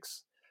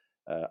genetics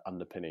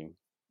underpinning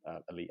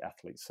elite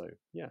athletes. So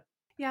yeah,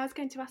 I was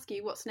going to ask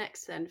you, what's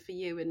next then for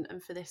you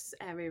and for this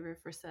area of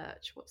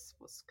research?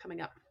 What's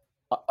coming up?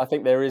 I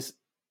think there is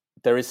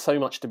so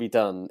much to be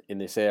done in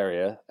this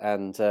area,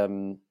 and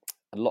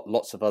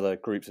lots of other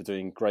groups are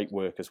doing great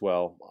work as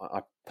well. I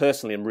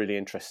personally am really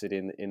interested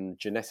in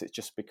genetics,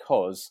 just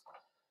because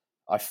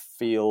I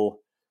feel,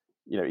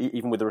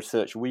 even with the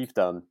research we've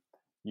done,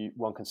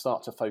 one can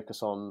start to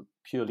focus on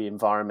purely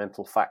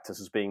environmental factors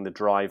as being the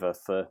driver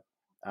for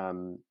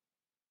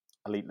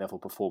elite level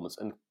performance.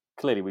 And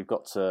clearly we've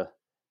got to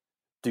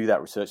do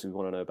that research. We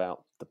want to know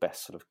about the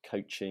best sort of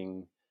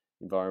coaching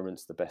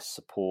environments, the best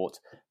support.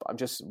 But I'm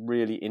just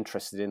really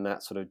interested in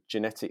that sort of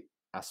genetic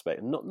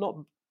aspect. And not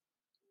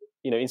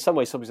in some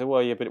ways somebody say,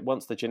 well, yeah, but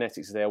once the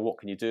genetics is there, what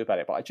can you do about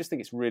it? But I just think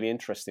it's really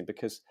interesting,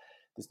 because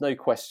there's no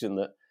question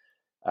that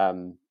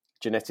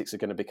genetics are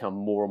going to become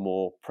more and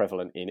more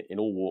prevalent in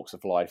all walks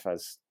of life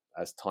as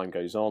time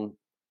goes on.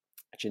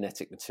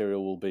 Genetic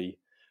material will be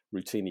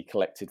routinely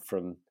collected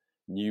from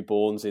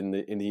newborns in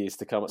the years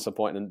to come at some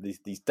point, and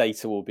these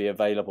data will be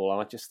available.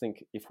 And I just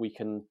think if we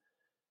can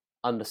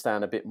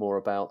understand a bit more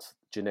about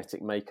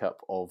genetic makeup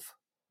of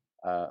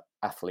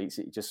athletes,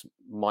 it just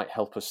might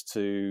help us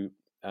to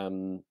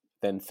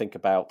then think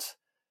about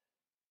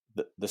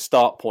the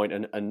start point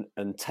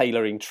and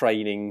tailoring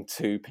training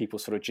to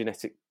people's sort of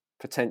genetic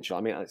potential.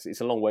 I mean, it's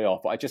a long way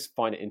off, but I just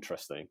find it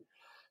interesting.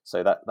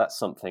 So that's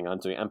something I'm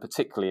doing, and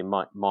particularly in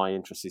my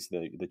interest is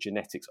the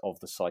genetics of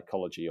the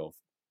psychology of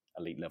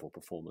elite level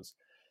performers.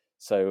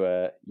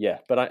 So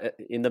but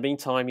in the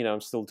meantime, I'm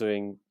still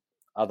doing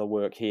other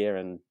work here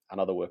and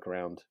other work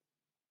around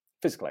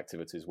physical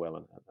activity as well,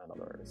 and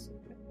other areas.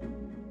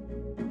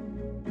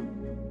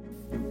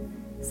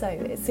 So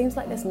it seems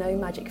like there's no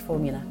magic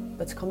formula,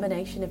 but a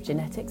combination of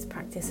genetics,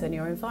 practice and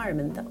your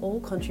environment that all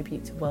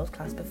contribute to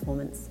world-class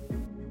performance.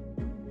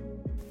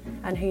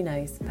 And who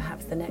knows,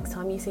 perhaps the next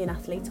time you see an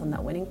athlete on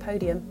that winning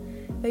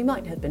podium, they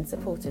might have been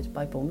supported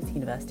by Bournemouth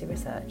University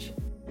Research.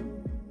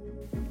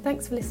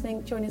 Thanks for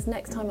listening. Join us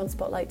next time on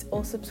Spotlight,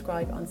 or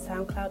subscribe on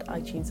SoundCloud,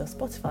 iTunes or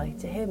Spotify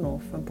to hear more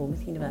from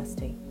Bournemouth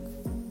University.